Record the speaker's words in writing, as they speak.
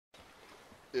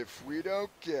if we don't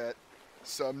get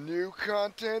some new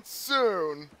content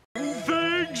soon,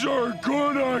 things are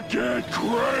gonna get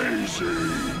crazy.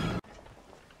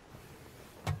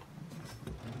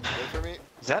 wait for me.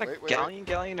 Is that a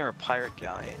galleon or a pirate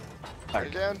galleon? Right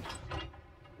again.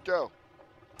 Go.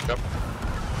 Yep.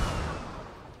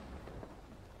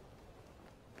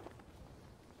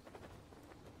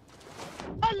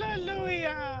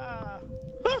 Hallelujah!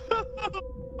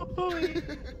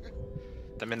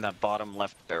 I'm in that bottom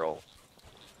left barrel.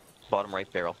 Bottom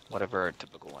right barrel, whatever a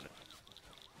typical one.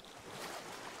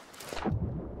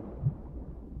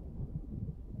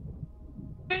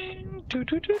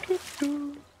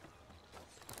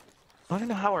 I don't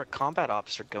know how our combat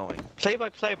ops are going. Play by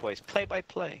play, boys. Play by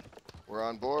play. We're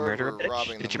on board. Murder a we're bitch?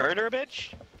 robbing them. Did you murder a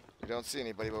bitch? We don't see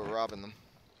anybody, but we're robbing them.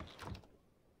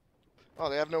 Oh,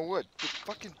 they have no wood. You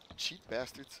fucking cheap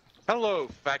bastards. Hello,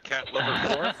 Fat Cat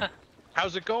Lover 4.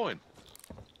 How's it going?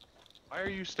 Why are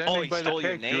you standing by the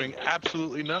keg doing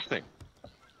absolutely nothing?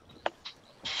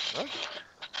 What?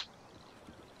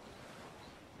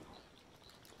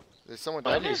 There's someone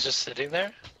down there? He's just sitting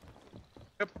there?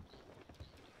 Yep.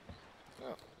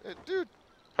 Oh, hey, dude.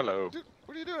 Hello. Dude,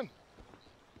 what are you doing?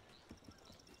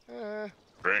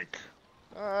 Drink.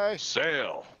 Hi.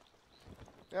 Sail.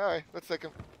 Yeah, alright, let's take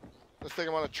him. Let's take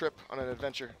him on a trip, on an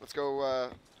adventure. Let's go,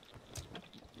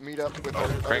 meet up with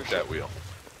crank that wheel.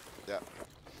 Yeah.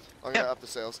 I'm gonna up the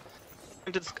sails.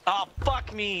 Oh,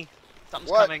 fuck me!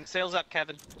 Something's What? coming. Sails up,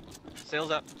 Kevin.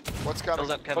 Sails up. What's coming? Sails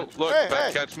up, Kevin. Oh, look, Hey, Fat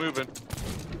hey. Cat's moving.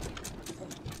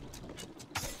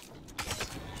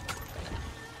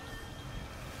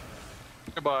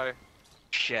 Goodbye.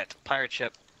 Shit. Pirate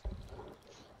ship.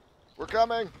 We're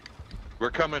coming!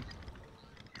 We're coming.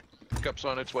 Pickup's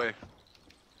on its way.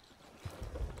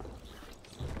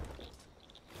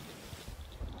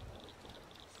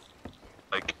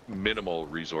 Like, minimal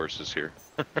resources here.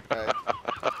 Right.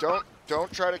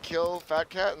 Don't try to kill Fat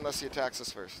Cat unless he attacks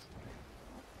us first.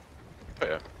 Oh,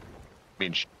 yeah.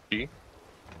 Mean she?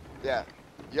 Yeah.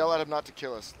 Yell at him not to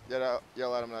kill us.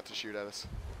 Yell at him not to shoot at us.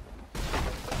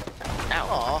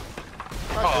 Ow.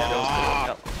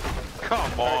 Aw.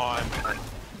 Come on!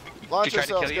 Launch He tried to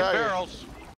yourselves, kill you. guys. Barrels!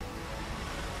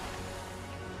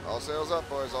 All sails up,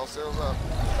 boys. All sails up.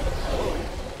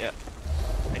 Yeah.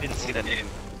 I didn't see that name.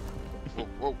 Whoa,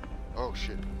 whoa. Oh,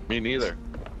 shit. Me neither.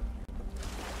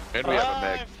 And we have a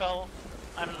Meg.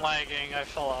 I'm lagging. I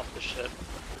fell off the ship.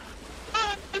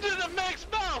 I'm in the Meg's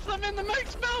mouth! I'm in the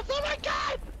Meg's mouth! Oh my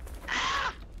god!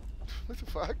 Ah! What the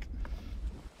fuck?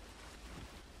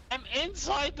 I'm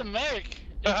inside the Meg.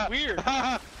 It's weird.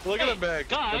 Look at the Meg.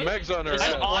 guys, The Meg's on her is it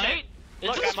head. white?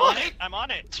 Look, It's I'm on white. it! I'm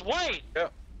on it! It's white. Yeah.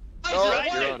 No, Is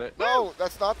it You're white? on it. No,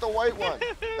 that's not the white one.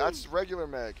 That's regular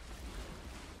Meg.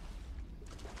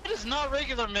 It is not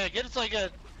regular Meg. It's like a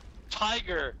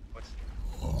tiger.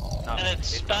 No, And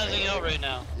it's spazzing out right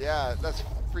now. Yeah, that's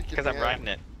freaking because I'm Meg. riding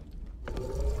it.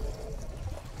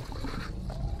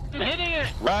 I'm hitting it.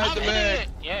 Ride I'm the hitting Meg. it.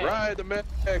 Yeah. Ride the Meg.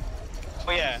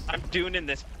 Oh yeah, I'm doing in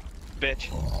this bitch.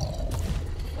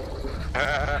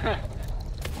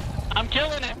 I'm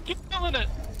killing it. I'm killing it.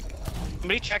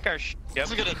 Somebody check our ship This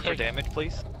is gonna for take- damage,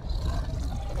 please.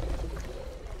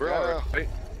 We're Yeah. alright.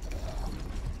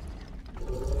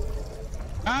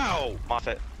 Ow!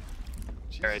 Moffat.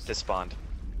 Jesus. Alright, despawned.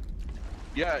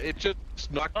 Yeah, it just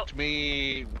knocked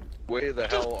me way the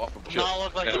hell off of does ship. not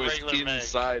look like and the it was regular Meg.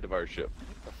 inside of our ship.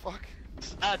 The fuck?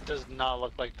 That does not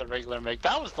look like the regular Meg.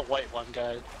 That was the white one,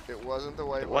 guys. It wasn't the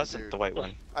white It one, wasn't dude. the white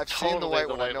one. I've seen the Totally white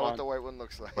the one. I white know one. what the white one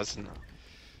looks like. Wasn't.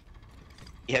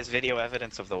 He has video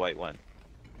evidence of the white one.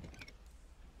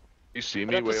 You see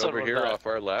What me way episode over was here that? off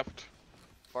our left?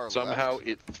 Far Somehow left.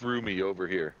 it threw me over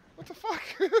here. What the fuck?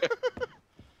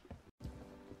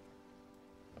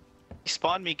 You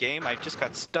spawned me, game. I just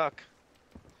got stuck.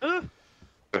 Oh,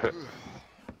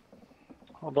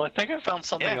 but I think I found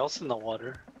something Yeah. else in the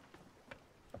water.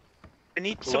 I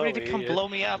need somebody to Glowy, come yeah. blow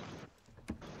me up.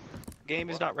 Game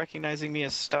is not recognizing me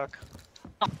as stuck.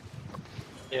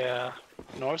 Yeah.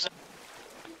 North.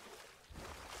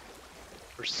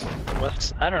 Or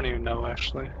west. I don't even know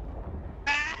actually.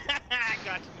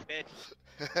 Got you, bitch.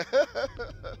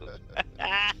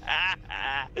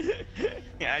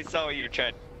 Yeah, I saw what you were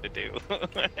trying to do.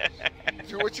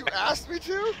 Do what you asked me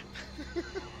to?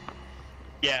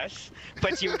 Yes,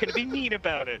 but you were gonna be mean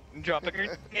about it and drop a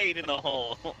grenade in the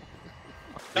hole.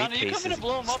 Don, are you coming to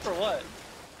blow him up or what?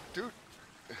 Dude.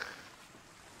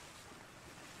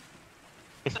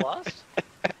 It's lost?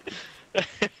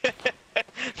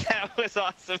 That was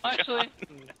awesome. Actually.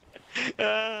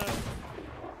 John.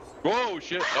 Whoa,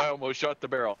 shit! I almost shot the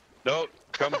barrel. No,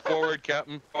 come forward,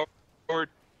 Captain. Forward.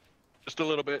 Just a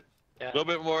little bit. Yeah. A little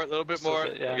bit more, a little bit more.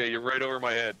 Bit, yeah. Okay, you're right over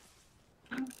my head.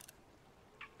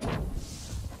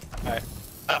 Alright.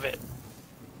 Stop it.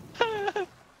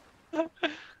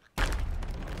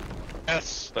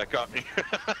 Yes, that got me.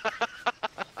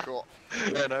 Cool.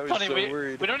 Man, I was Funny, so we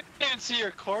worried. don't even see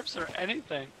your corpse or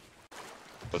anything.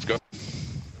 Let's go.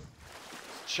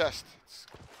 Chest. It's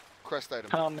quest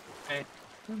item. Coming.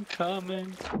 I'm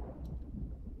coming.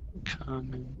 I'm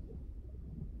coming.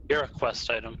 You're a quest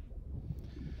item.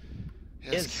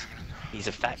 Yes, Is. Kevin. He's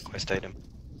a fat quest item.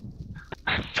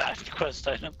 Fat quest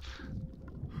item.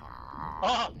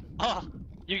 Oh! Oh!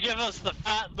 You give us the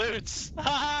fat loots!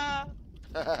 Ha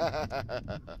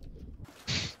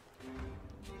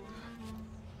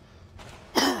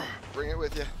Bring it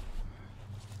with you.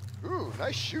 Ooh,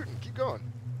 nice shooting. Keep going.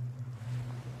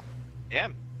 Yeah.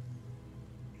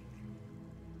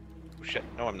 Oh shit,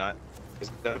 no I'm not.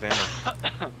 He's out of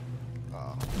ammo.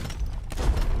 Oh.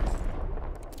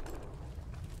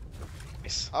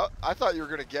 Nice. I thought you were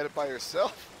gonna get it by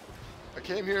yourself. I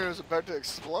came here and it was about to I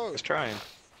explode. was trying.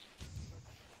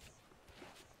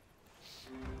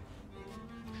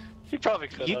 You probably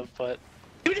could have, but...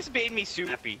 You just made me super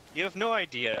happy. You have no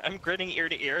idea. I'm grinning ear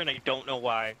to ear and I don't know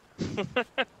why.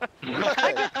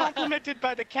 I got complimented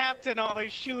by the captain on my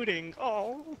shooting.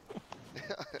 Oh.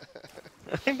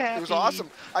 I'm happy. It was awesome.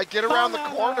 I get around the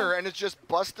corner and it's just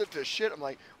busted to shit. I'm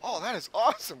like, oh, that is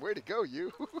awesome. Way to go,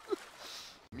 you.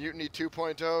 Mutiny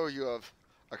 2.0, you have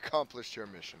accomplished your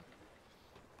mission.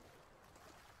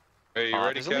 Are you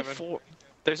ready, Kevin?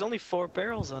 There's only 4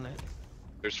 barrels on it.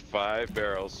 There's 5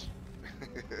 barrels.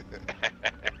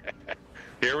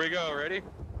 Here we go, ready?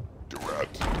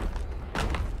 Direct.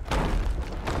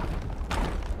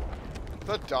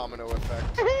 The domino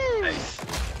effect. Nice.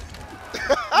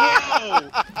 Whoa!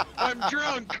 I'm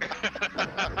drunk!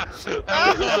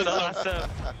 That was awesome.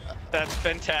 That's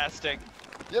fantastic.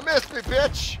 You missed me,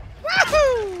 bitch!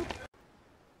 Woohoo!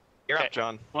 You're Okay. up,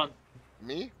 John. Come on,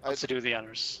 Me? let's do the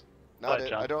honors. Not Go ahead, it.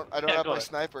 John. I don't Yeah, have go my ahead.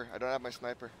 sniper. I don't have my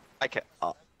sniper. I can.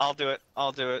 I'll do it.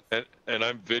 I'll do it. And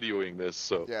I'm videoing this,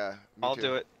 so. Yeah. I'll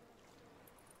do it.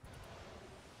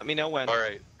 Let me know when.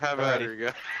 Alright, have Alrighty. at her,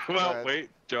 guys. Well, Alright. wait,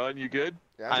 John, you good?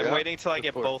 Yeah, I'm yeah. waiting till I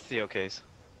get Before. both the okays.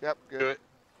 Yep, Do good. it.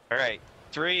 All right.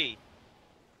 3,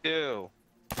 2,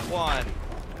 1.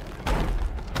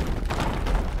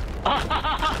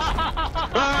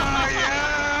 Oh,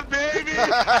 yeah, baby!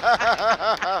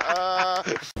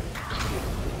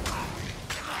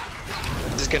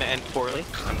 This is gonna end poorly.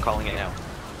 I'm calling it now.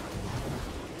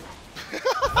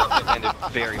 It ended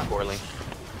very poorly.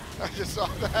 I just saw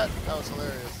that. That was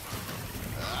hilarious.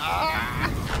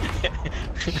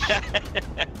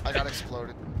 I got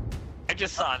exploded. I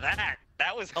just saw that.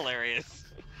 That was hilarious.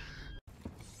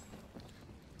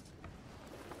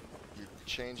 You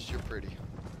changed your pretty.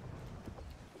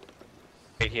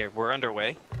 Right here, we're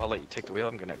underway. I'll let you take the wheel.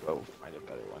 I'm gonna go find a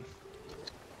better one.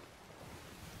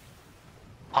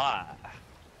 Hi,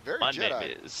 Very my Jedi.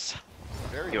 name is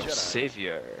Very your Jedi.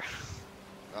 savior.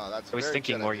 Oh, that's I was very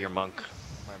thinking Jedi. more your monk.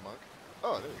 My monk?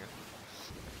 Oh, there you go.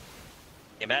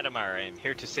 Hey, Madamar, I am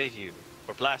here to save you,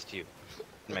 or blast you,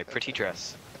 in my pretty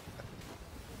dress.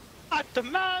 I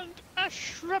demand a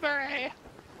shrubbery!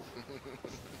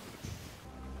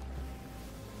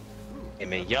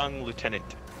 I'm a young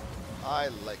lieutenant. I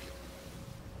like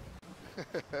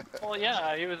it. Well,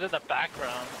 yeah, he was in the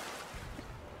background.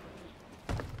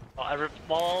 Well,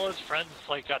 all his friends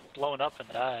like got blown up and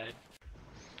died.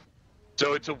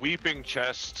 So it's a weeping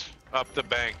chest up the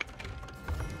bank.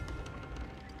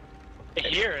 I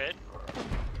hear it.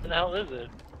 What the hell is it?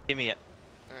 Give me it.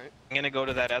 Alright. I'm gonna go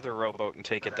to that other rowboat and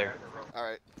take it there.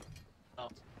 Alright. Oh.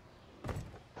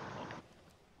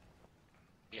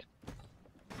 Yeah.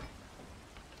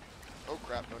 Oh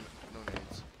crap, no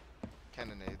nades.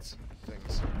 Cannonades.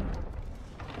 Things.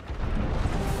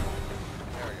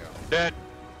 There we go. Dead.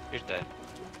 Here's dead.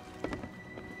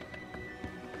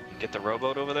 Get the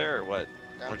rowboat over there, or what?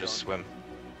 Yeah, Or I'm just going. swim?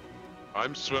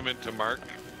 I'm swimming to Mark.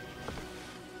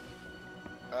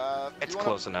 It's you wanna-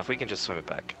 close enough. We can just swim it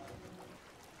back.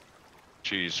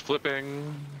 She's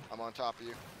flipping. I'm on top of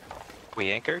you.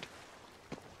 We anchored?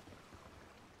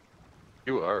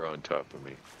 You are on top of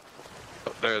me.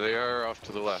 Oh, there they are off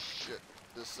to the left. Shit.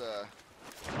 This,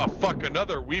 Oh, fuck,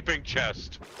 another weeping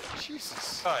chest.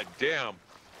 Jesus. God damn.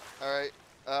 Alright.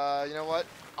 You know what?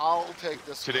 I'll take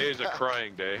this Today one is a back.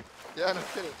 crying day. Yeah, no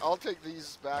kidding. I'll take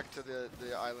these back to the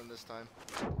island this time.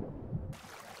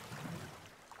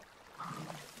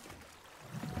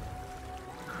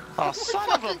 Oh,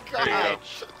 son of a God.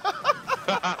 bitch!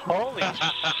 Holy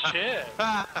shit!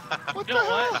 What You the know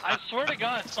what? hell? I swear to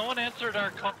God, someone answered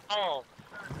our call.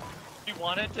 We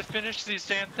wanted to finish these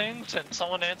damn things, and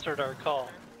someone answered our call.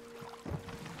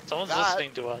 Someone's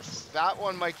listening to us. That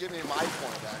one might give me my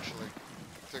point, actually.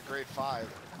 It's a grade 5.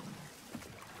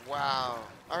 Wow.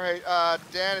 All right,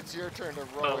 Dan, it's your turn to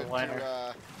row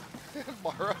into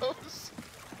Morrow's.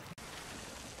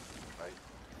 I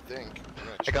think.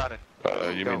 I got it.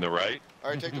 You mean the right?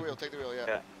 All right, take the wheel,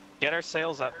 yeah. Get our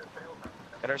sails up.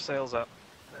 Get our sails up.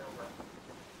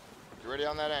 You ready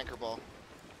on that anchor ball?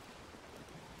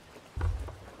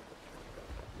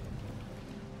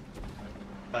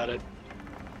 Got it.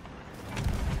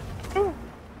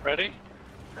 Ready?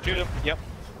 Shoot him. Yep.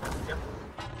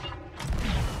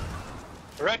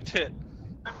 Direct hit.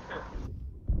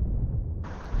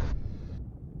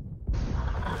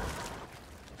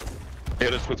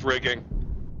 Hit us with rigging.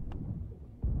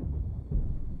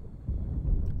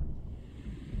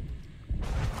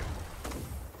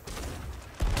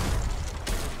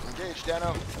 Engage,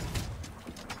 Dano.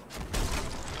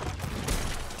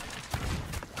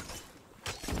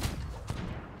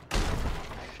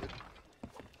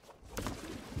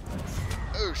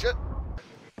 Oh shit!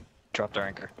 Dropped our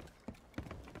anchor.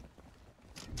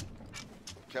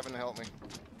 Kevin, help me.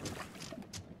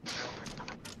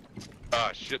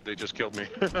 Ah, shit, they just killed me.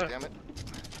 Damn it.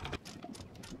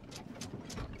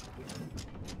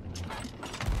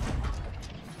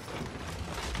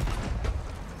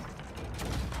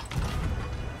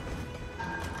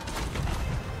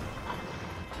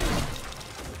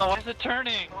 Oh, why is it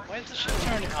turning? Why is the shit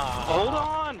turning? Hold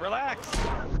on, relax.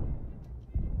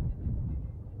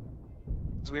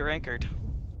 We were anchored.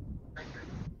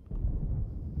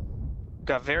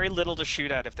 Got very little to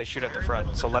shoot at if they shoot at the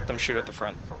front, so let them shoot at the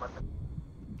front.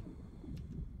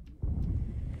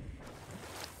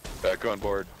 Back on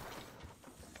board.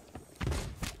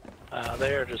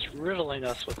 They are just riddling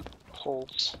us with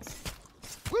holes.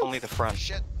 Woo! Only the front.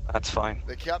 Shit. That's fine.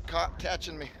 They kept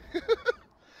catching me.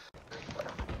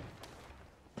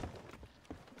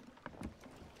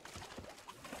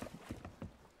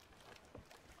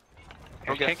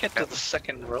 I can't get to the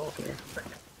second row here.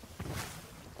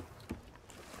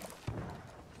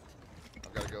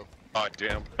 I've gotta go. Oh,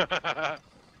 damn.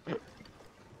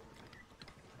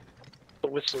 The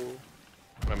whistle.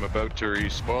 I'm about to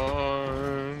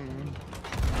respawn.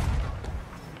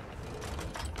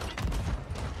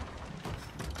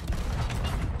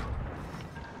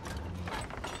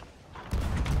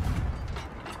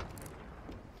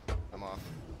 I'm off.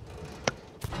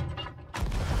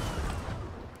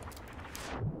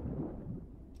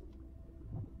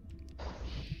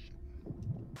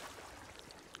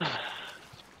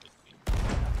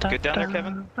 Good down there,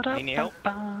 Kevin? Need any help?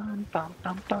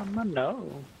 No,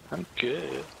 I'm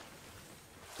good.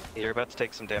 You're about to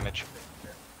take some damage.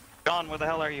 John, where the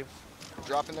hell are you?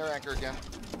 Dropping their anchor again.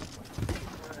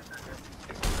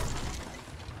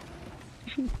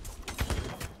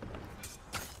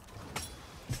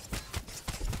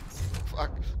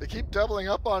 Fuck, they keep doubling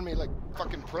up on me like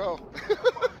fucking pro.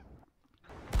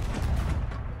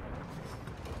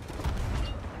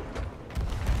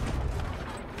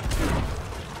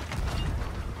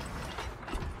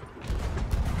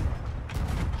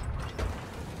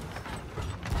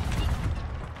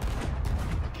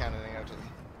 Cannoning out to them.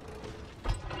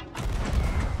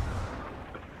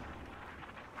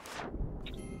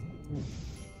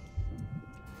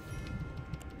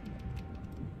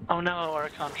 Oh no, our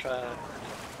contract.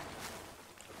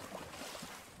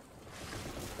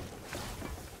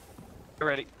 You're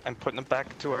ready. I'm putting them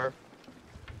back to our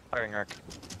firing arc.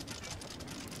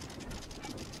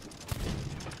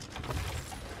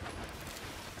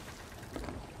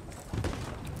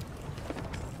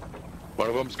 One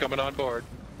of them's coming on board.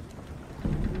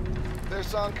 They're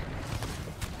sunk.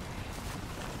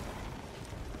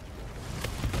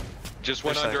 Just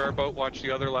went They're under safe. our boat, watch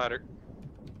the other ladder.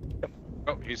 Yep.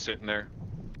 Oh, he's sitting there.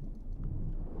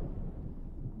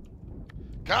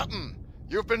 Captain,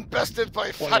 you've been bested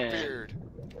by Fatbeard.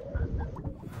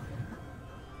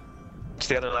 It's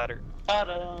the other ladder. Got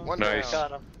him. One Nice. down.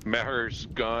 Got him. Meher's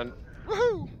gone.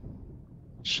 Woohoo!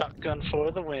 Shotgun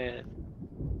for the win.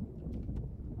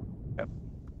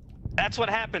 That's what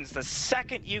happens. The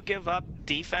second you give up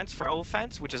defense for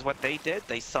offense, which is what they did,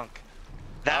 they sunk.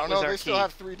 I That don't was know, our they key. still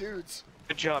have 3 dudes.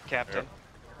 Good job, Captain.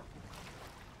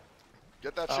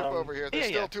 Get that ship over here. There's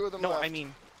still 2 of them no, left. I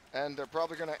mean, And they're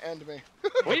probably gonna end me.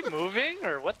 Are we moving,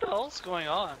 or what the hell's going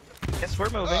on? yes, we're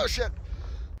moving. Oh shit!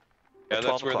 Yeah, that's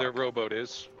 12 where their o'clock. rowboat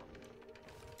is.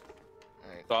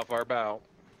 Alright, It's off our bow.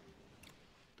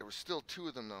 there were still 2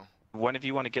 of them though. One of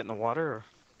you want to get in the water? Or?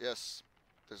 Yes,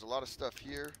 there's a lot of stuff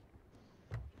here.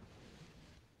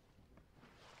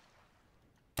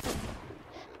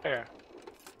 Here.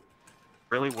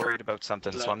 really worried about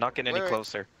something, so I'm not getting any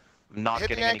closer. I'm not hit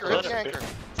getting the any anchor, hit closer. the anchor.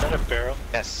 Is that a barrel?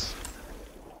 Yes.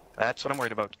 That's what I'm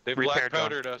worried about. They've Repair, black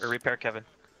powdered John. us. Or repair, Kevin.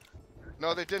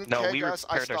 No, they didn't No, keg we us.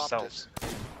 I repaired stopped ourselves. it.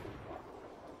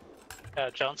 Yeah,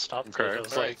 John stopped Okay. it. It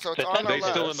was Alright, like, so it's good on thing our They we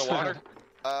left. still did in the water?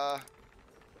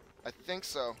 I think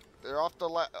so. They're off the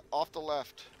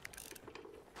left.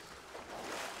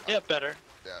 Yeah, better.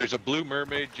 Yeah. There's a blue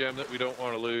mermaid gem that we don't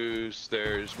want to lose.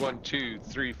 There's 1, 2,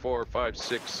 3, 4, 5,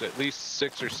 6, at least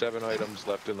 6 or 7 items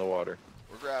left in the water.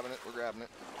 We're grabbing it. We're grabbing it.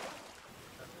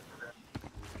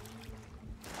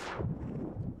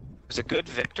 It was a good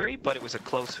victory, but it was a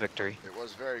close victory. It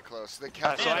was very close. They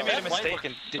kept. So I Man, made a that light mistake looks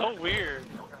and so weird.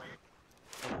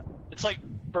 It's like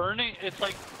burning. It's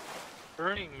like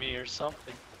burning me or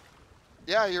something.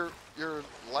 Yeah, your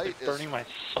light It's is burning my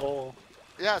soul.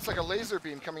 Yeah, it's like a laser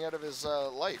beam coming out of his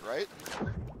light, right?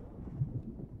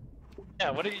 Yeah.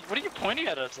 What are you pointing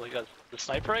at us? Like a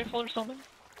sniper rifle or something?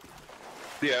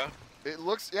 Yeah. It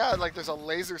looks like there's a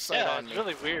laser sight Yeah, on it's me.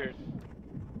 really weird.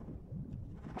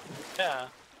 Yeah.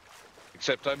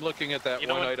 Except I'm looking at that You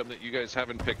know one what? item that you guys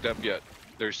haven't picked up yet.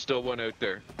 There's still one out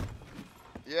there.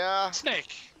 Yeah,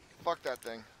 Snake. fuck that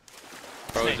thing.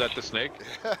 Oh, Snake. is that the snake?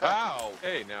 Ow!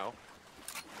 Hey, now.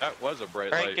 That was a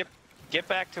bright All light. right, get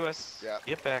back to us. Yeah.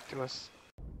 Get back to us.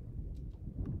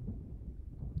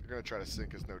 You're gonna try to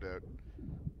sink us, no doubt.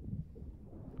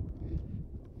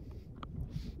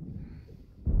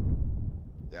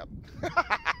 Yep.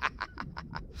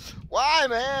 Why,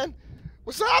 man?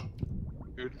 What's up?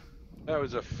 Dude, that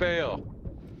was a fail.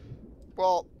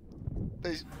 Well,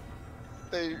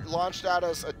 they launched at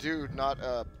us a dude, not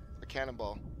a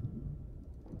cannonball.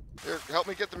 Here, help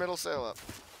me get the middle sail up.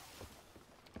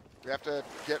 We have to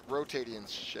get rotating and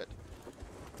shit.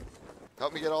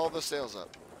 Help me get all the sails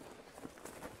up.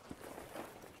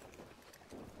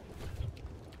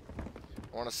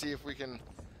 I want to see if we can...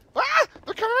 Ah!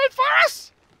 They're coming right for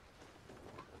us!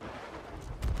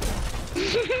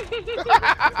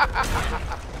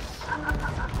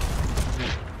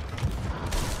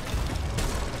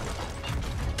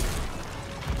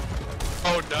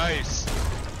 Oh, nice.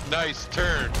 Nice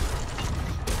turn.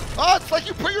 Oh, it's like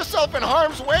you put yourself in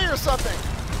harm's way or something.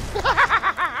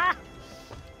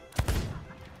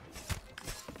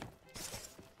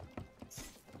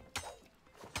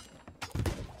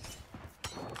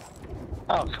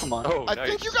 Oh, come on. Oh, I nice.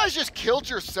 think you guys just killed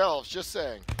yourselves, just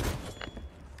saying.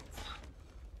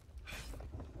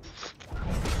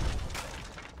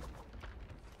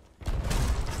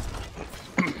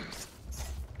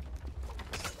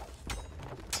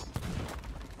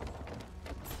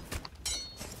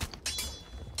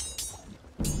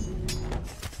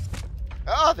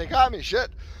 Oh, they got me. Shit.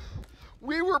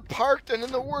 We were parked and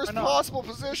in the worst possible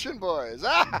position, boys.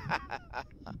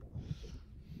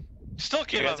 Still You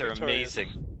came guys out are victorious. amazing.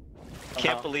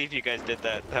 Can't believe you guys did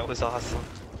that. That was awesome.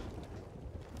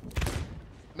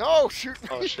 No, shoot me.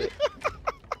 Oh shit.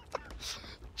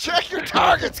 Check your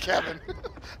targets, Kevin.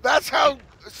 That's how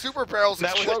super barrels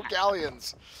That was- explode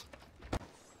galleons.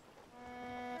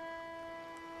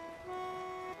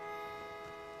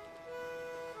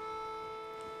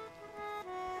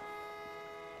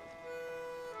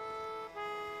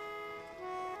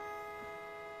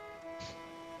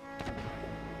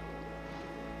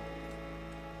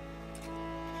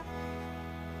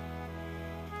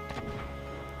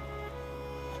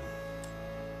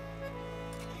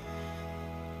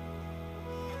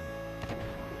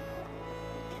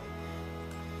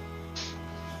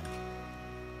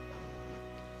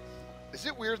 Is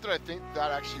it weird that I think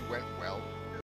that actually went well?